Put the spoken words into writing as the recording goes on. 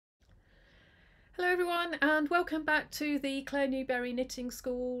Hello everyone and welcome back to the Newberry Knitting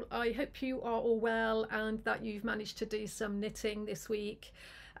School. I hope you are all well and that you've managed to do some knitting this week.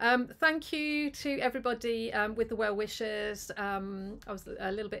 Thank you to everybody with the well wishes. I was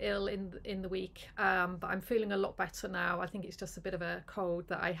a little bit ill in the week, but I'm feeling a lot better now. I think it's just a bit of a cold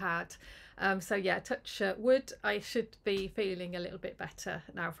that I had. So yeah, touch wood, I should be feeling a little bit better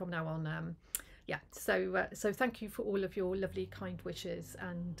now from now on. Yeah, so thank you for all of your lovely kind wishes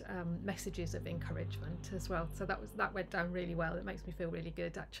and messages of encouragement as well. So that went down really well. It makes me feel really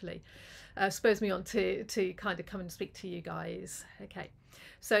good, actually. Spurs me on to kind of come and speak to you guys. Okay,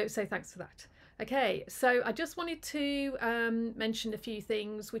 so thanks for that. Okay, so I just wanted to mention a few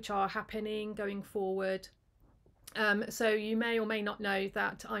things which are happening going forward. So you may or may not know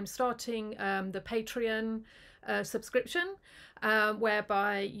that I'm starting the Patreon subscription,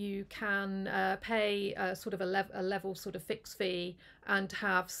 whereby you can pay sort of a level sort of fixed fee and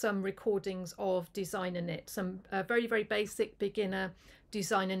have some recordings of designer knit, some very basic beginner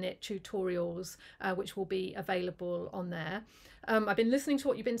designer knit tutorials, which will be available on there. I've been listening to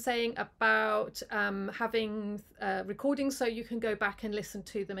what you've been saying about having recordings so you can go back and listen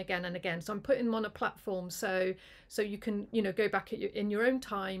to them again and again. So I'm putting them on a platform so you can go back in your own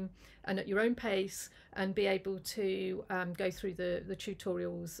time and at your own pace and be able to go through the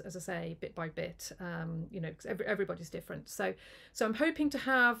tutorials, as I say, bit by bit. Because everybody's different. So I'm hoping to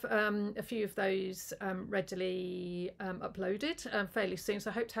have a few of those readily uploaded fairly soon.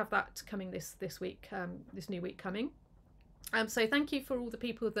 So I hope to have that coming this week, this new week coming. So thank you for all the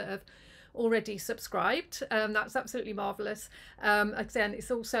people that have already subscribed. That's absolutely marvellous. Again,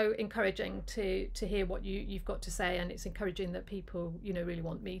 it's also encouraging to hear what you've got to say, and it's encouraging that people really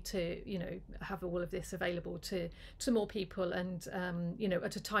want me to have all of this available to more people, and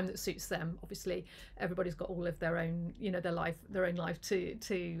at a time that suits them. Obviously everybody's got all of their own their own life to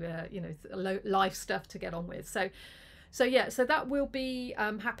life stuff to get on with. So yeah, so that will be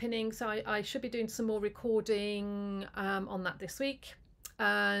happening. So I should be doing some more recording on that this week.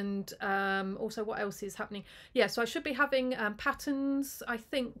 And also, what else is happening? Yeah, so I should be having patterns, I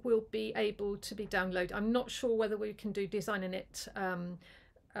think, will be able to be downloaded. I'm not sure whether we can do Designer Knit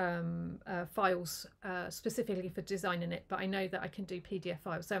files specifically for Designer Knit, but I know that I can do PDF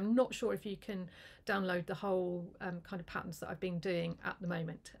files. So I'm not sure if you can download the whole kind of patterns that I've been doing at the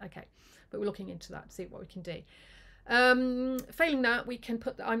moment. Okay, but we're looking into that to see what we can do. Failing that, we can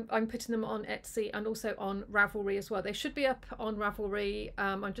put I'm putting them on Etsy and also on Ravelry as well. They should be up on Ravelry.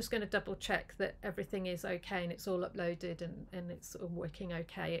 I'm just going to double check that everything is okay and it's all uploaded and it's sort of working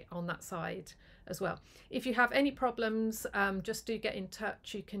okay on that side as well. If you have any problems, just do get in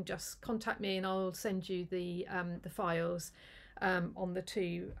touch. You can just contact me and I'll send you the files on the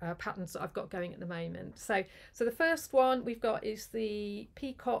two patterns that I've got going at the moment. So the first one we've got is the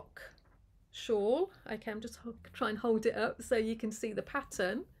Peacock shawl. Okay, I'm just try and hold it up so you can see the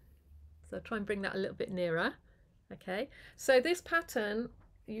pattern. So try and bring that a little bit nearer. Okay, so this pattern,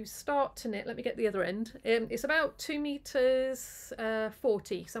 you start to knit, let me get the other end. It's about 2 meters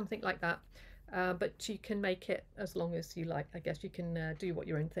 40, something like that. But you can make it as long as you like. I guess you can do what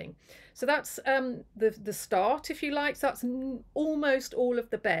your own thing. So that's the start, if you like. So that's almost all of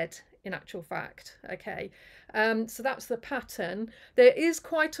the bed, in actual fact. Okay, so that's the pattern. There is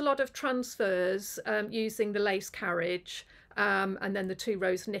quite a lot of transfers using the lace carriage and then the 2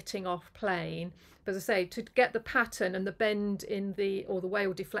 rows knitting off plain. But as I say, to get the pattern and the bend in the, or the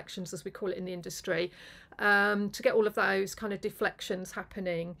wale deflections as we call it in the industry, to get all of those kind of deflections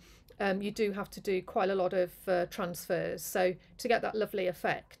happening, you do have to do quite a lot of transfers. So to get that lovely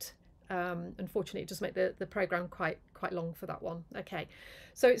effect, unfortunately it does make the program quite long for that one. Okay,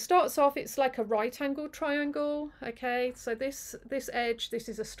 so it starts off, it's like a right angle triangle. Okay, so this edge, this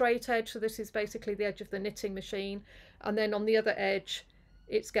is a straight edge, so this is basically the edge of the knitting machine, and then on the other edge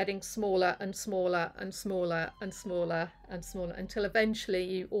it's getting smaller and smaller and smaller and smaller and smaller until eventually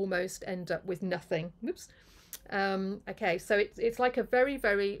you almost end up with nothing. Oops. Okay, so it's like a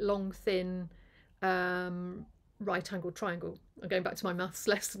very long thin right angle triangle. I'm going back to my maths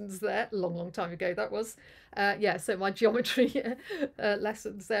lessons there, long time ago that was. Yeah, so my geometry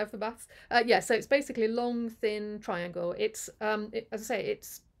lessons there for maths. Yeah, so it's basically a long thin triangle. It's as I say,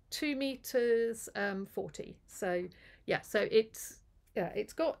 it's 2 meters 40. So yeah, so it's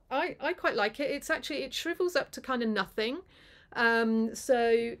got, I quite like it. It's actually, it shrivels up to kind of nothing.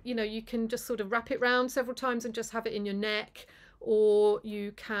 So you can just sort of wrap it round several times and just have it in your neck, or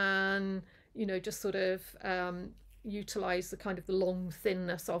you can just sort of utilize the kind of the long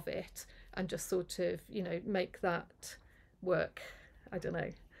thinness of it and just sort of make that work. I don't know,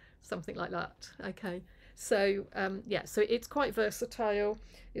 something like that. Okay, So yeah, so it's quite versatile.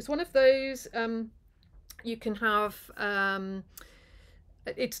 It's one of those you can have.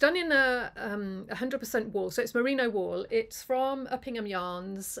 It's done in a 100% wool, so it's merino wool. It's from Uppingham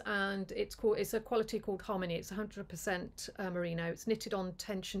Yarns, and it's a quality called Harmony. It's 100% merino. It's knitted on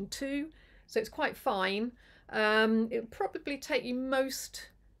tension 2, so it's quite fine. It would probably take you most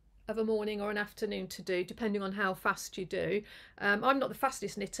of a morning or an afternoon to do, depending on how fast you do. I'm not the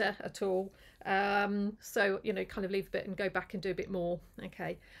fastest knitter at all, so you know, kind of leave a bit and go back and do a bit more.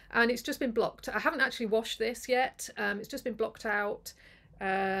 Okay, and it's just been blocked. I haven't actually washed this yet. It's just been blocked out.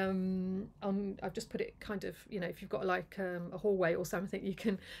 I've just put it kind of, you know, if you've got like a hallway or something, you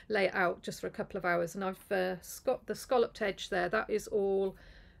can lay it out just for a couple of hours. And I've got the scalloped edge there, that is all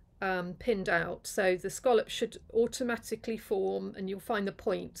pinned out, so the scallop should automatically form, and you'll find the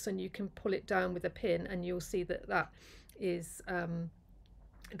points and you can pull it down with a pin, and you'll see that that is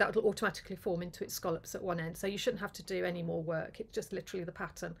that will automatically form into its scallops at one end. So you shouldn't have to do any more work. It's just literally the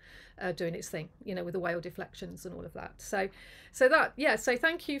pattern doing its thing, you know, with the wale deflections and all of that. So that, yeah, so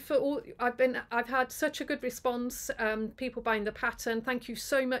thank you for all. I've had such a good response, people buying the pattern. Thank you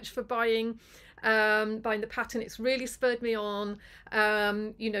so much for buying the pattern. It's really spurred me on,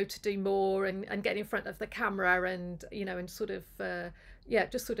 you know, to do more and get in front of the camera, and you know, and sort of yeah,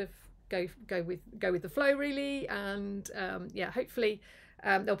 just sort of go with the flow really. And yeah, hopefully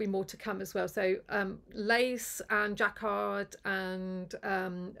there'll be more to come as well. So lace and jacquard and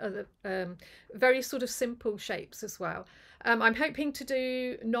other very sort of simple shapes as well. I'm hoping to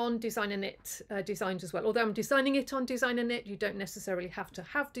do non-designer knit designs as well. Although I'm designing it on designer knit, you don't necessarily have to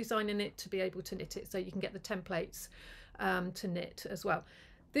have designer knit to be able to knit it. So you can get the templates to knit as well.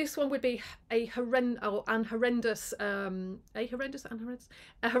 This one would be a horrendous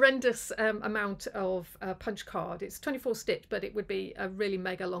amount of punch card. It's 24 stitch, but it would be a really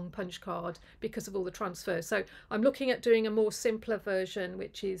mega long punch card because of all the transfers. So I'm looking at doing a more simpler version,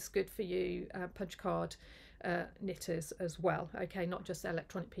 which is good for you punch card knitters as well. Okay, not just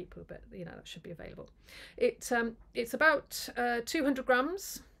electronic people, but you know, that should be available. It's about 200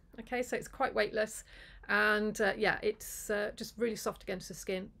 grams. Okay, so it's quite weightless. And yeah, it's just really soft against the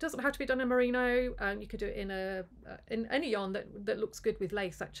skin. Doesn't have to be done in merino. You could do it in any yarn that looks good with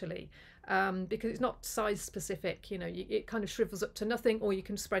lace actually, because it's not size specific. You know, it kind of shrivels up to nothing, or you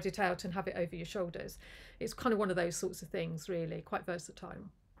can spread it out and have it over your shoulders. It's kind of one of those sorts of things, really, quite versatile.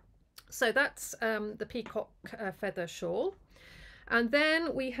 So that's the peacock feather shawl, and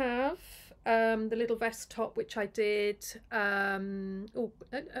then we have the little vest top, which I did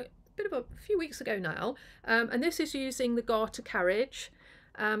bit of a few weeks ago now, and this is using the garter carriage.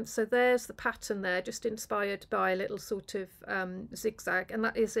 So there's the pattern there, just inspired by a little sort of zigzag, and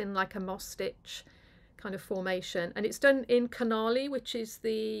that is in like a moss stitch kind of formation, and it's done in Canali, which is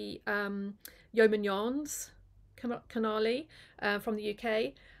the Yeoman Yarns Canali from the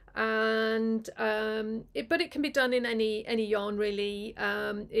UK. And but it can be done in any yarn really.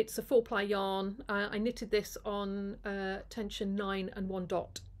 It's a 4-ply yarn. I knitted this on tension 9 and 1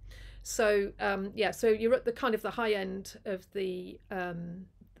 dot. So yeah, so you're at the kind of the high end of the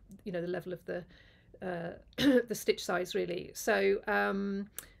you know, the level of the the stitch size really. So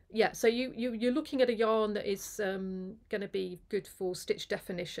yeah, so you're looking at a yarn that is going to be good for stitch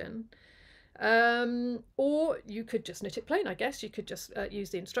definition, or you could just knit it plain. I guess you could just use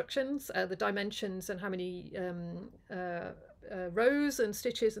the instructions, the dimensions and how many rows and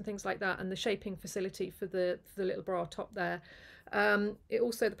stitches and things like that, and the shaping facility for the little bra top there. It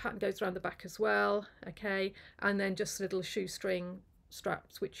also, the pattern goes around the back as well. Okay, and then just little shoestring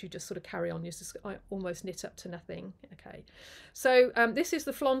straps which you just sort of carry on. You just almost knit up to nothing. Okay, so this is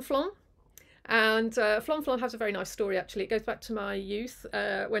the Flon, and Flon has a very nice story actually. It goes back to my youth,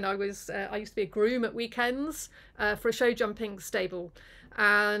 when I used to be a groom at weekends for a show jumping stable,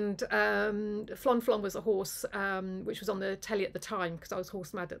 and Flon was a horse which was on the telly at the time, because I was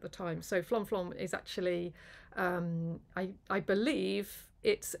horse mad at the time. So Flon is actually I believe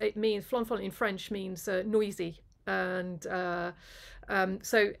it means Flon in French means noisy, and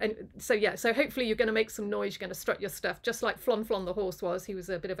so yeah, so hopefully you're going to make some noise, you're going to strut your stuff, just like Flon the horse was. He was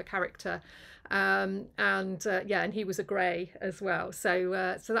a bit of a character, and yeah, and he was a grey as well.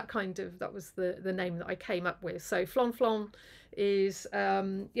 So so that was the name that I came up with. So Flon is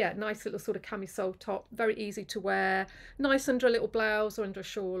yeah, nice little sort of camisole top, very easy to wear, nice under a little blouse or under a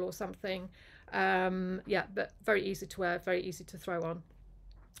shawl or something. Yeah, but very easy to wear, very easy to throw on.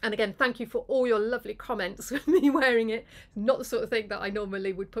 And again, thank you for all your lovely comments with me wearing it. Not the sort of thing that I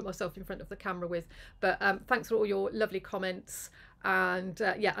normally would put myself in front of the camera with, but thanks for all your lovely comments. And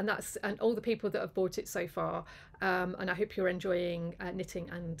yeah, and all the people that have bought it so far. And I hope you're enjoying knitting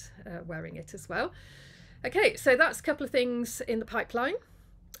and wearing it as well. Okay, so that's a couple of things in the pipeline.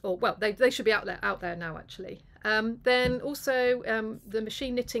 Or well, they should be out there now actually. Then also the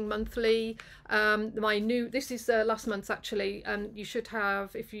Machine Knitting Monthly. This is last month's actually, and you should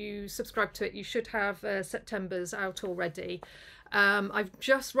have, if you subscribe to it, you should have September's out already. I'm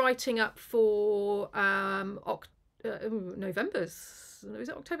just writing up for November's. Is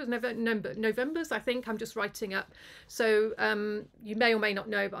it October's? November's, I think. I'm just writing up. So you may or may not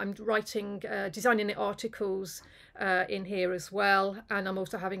know, but I'm writing designing it articles in here as well, and I'm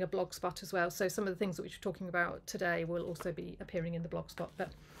also having a blog spot as well. So some of the things that we're talking about today will also be appearing in the blog spot.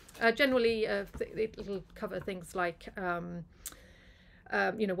 But generally, it'll cover things like you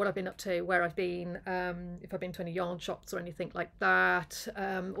know, what I've been up to, where I've been, if I've been to any yarn shops or anything like that.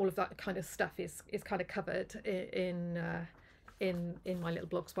 All of that kind of stuff is kind of covered in my little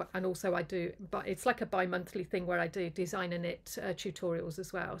blog spot. And also I do, but it's like a bi-monthly thing where I do design and knit tutorials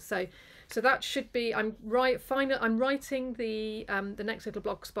as well. So that should be, I'm writing the next little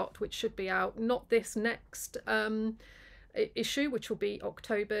blog spot, which should be out, not this next issue, which will be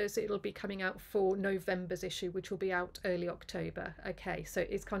October's. It'll be coming out for November's issue, which will be out early October. Okay, so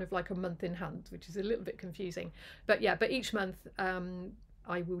it's kind of like a month in hand, which is a little bit confusing, but yeah, but each month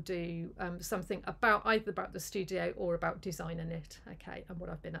I will do something either about the studio or about design and knit. Okay, and what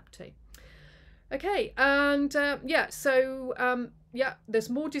I've been up to. Okay, and yeah, so yeah, there's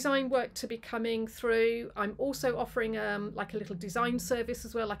more design work to be coming through. I'm also offering like a little design service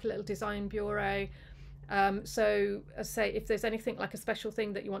as well, like a little design bureau. So as I say, if there's anything like a special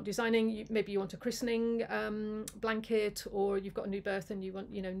thing that you want designing, maybe you want a christening blanket, or you've got a new birth and you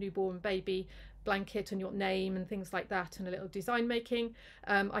want, you know, newborn baby blanket and your name and things like that, and a little design making,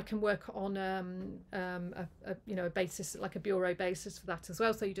 I can work on you know, a basis, like a bureau basis for that as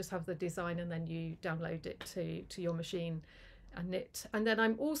well. So you just have the design and then you download it to your machine and knit. And then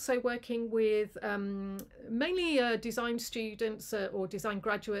I'm also working with mainly design students or design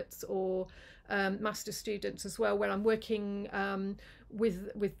graduates or master students as well, where I'm working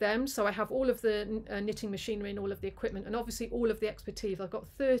with them. So I have all of the knitting machinery and all of the equipment, and obviously all of the expertise. I've got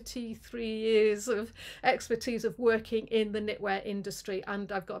 33 years of expertise of working in the knitwear industry,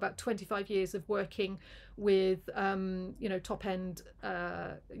 and I've got about 25 years of working with you know, top end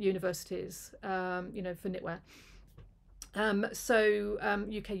universities, you know, for knitwear. So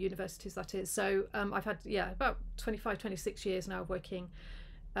UK universities, that is. So I've had, yeah, about 26 years now of working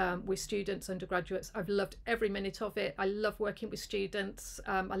with students, undergraduates. I've loved every minute of it. I love working with students.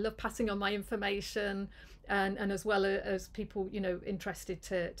 I love passing on my information, and as well as people, you know, interested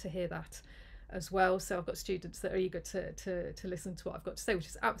to hear that as well. So I've got students that are eager to listen to what I've got to say, which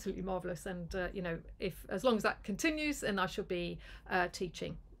is absolutely marvellous. And you know, as long as that continues, then I shall be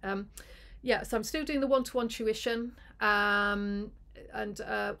teaching. Yeah, so I'm still doing the one-to-one tuition, and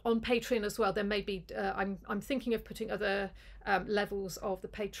on Patreon as well. There may be I'm thinking of putting other levels of the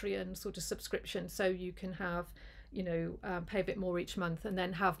Patreon sort of subscription, so you can have, you know, pay a bit more each month and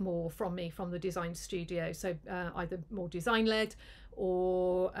then have more from me, from the design studio. So either more design led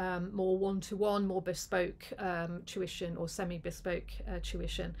or more one-to-one, more bespoke tuition, or semi-bespoke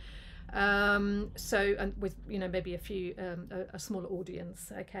tuition. So, and with, you know, maybe a smaller audience.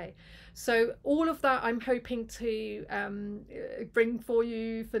 Okay, so all of that I'm hoping to bring for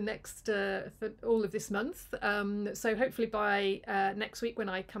you for for all of this month. So hopefully by next week, when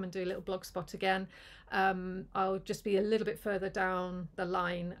I come and do a little blog spot again, I'll just be a little bit further down the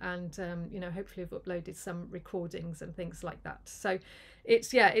line, and you know, hopefully I've uploaded some recordings and things like that. So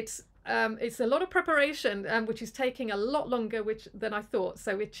it's a lot of preparation, which is taking a lot longer than I thought.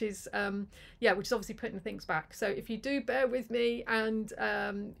 So which is obviously putting things back. So if you do bear with me, and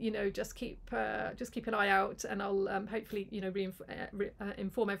you know, just keep an eye out, and I'll hopefully, you know,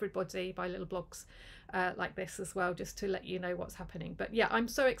 inform everybody by little blogs like this as well, just to let you know what's happening. But yeah, I'm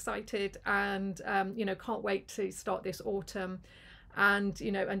so excited, and you know, can't wait to start this autumn, and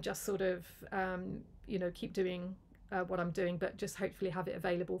you know, and just sort of you know, keep doing what I'm doing, but just hopefully have it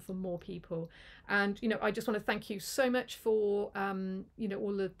available for more people. And you know, I just want to thank you so much for you know,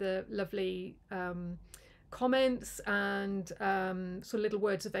 all of the lovely comments and sort of little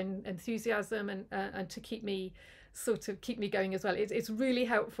words of enthusiasm, and to keep me going as well. It's really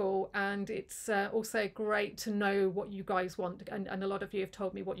helpful, and it's also great to know what you guys want, and a lot of you have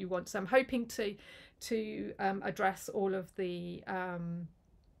told me what you want. So I'm hoping to address all of the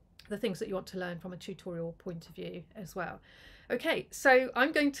things that you want to learn from a tutorial point of view as well. Okay, so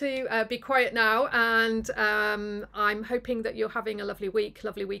I'm going to be quiet now, and I'm hoping that you're having a lovely week,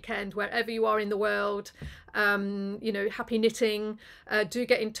 lovely weekend, wherever you are in the world. You know, happy knitting. Do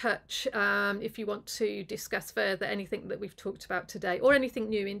get in touch if you want to discuss further anything that we've talked about today, or anything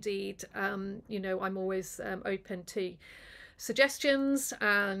new indeed. You know, I'm always open to suggestions,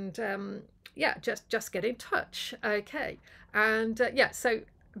 and yeah, just get in touch. Okay, and yeah, so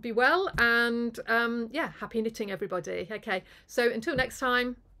be well, and yeah, happy knitting everybody. Okay, so until next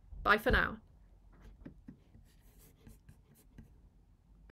time, bye for now.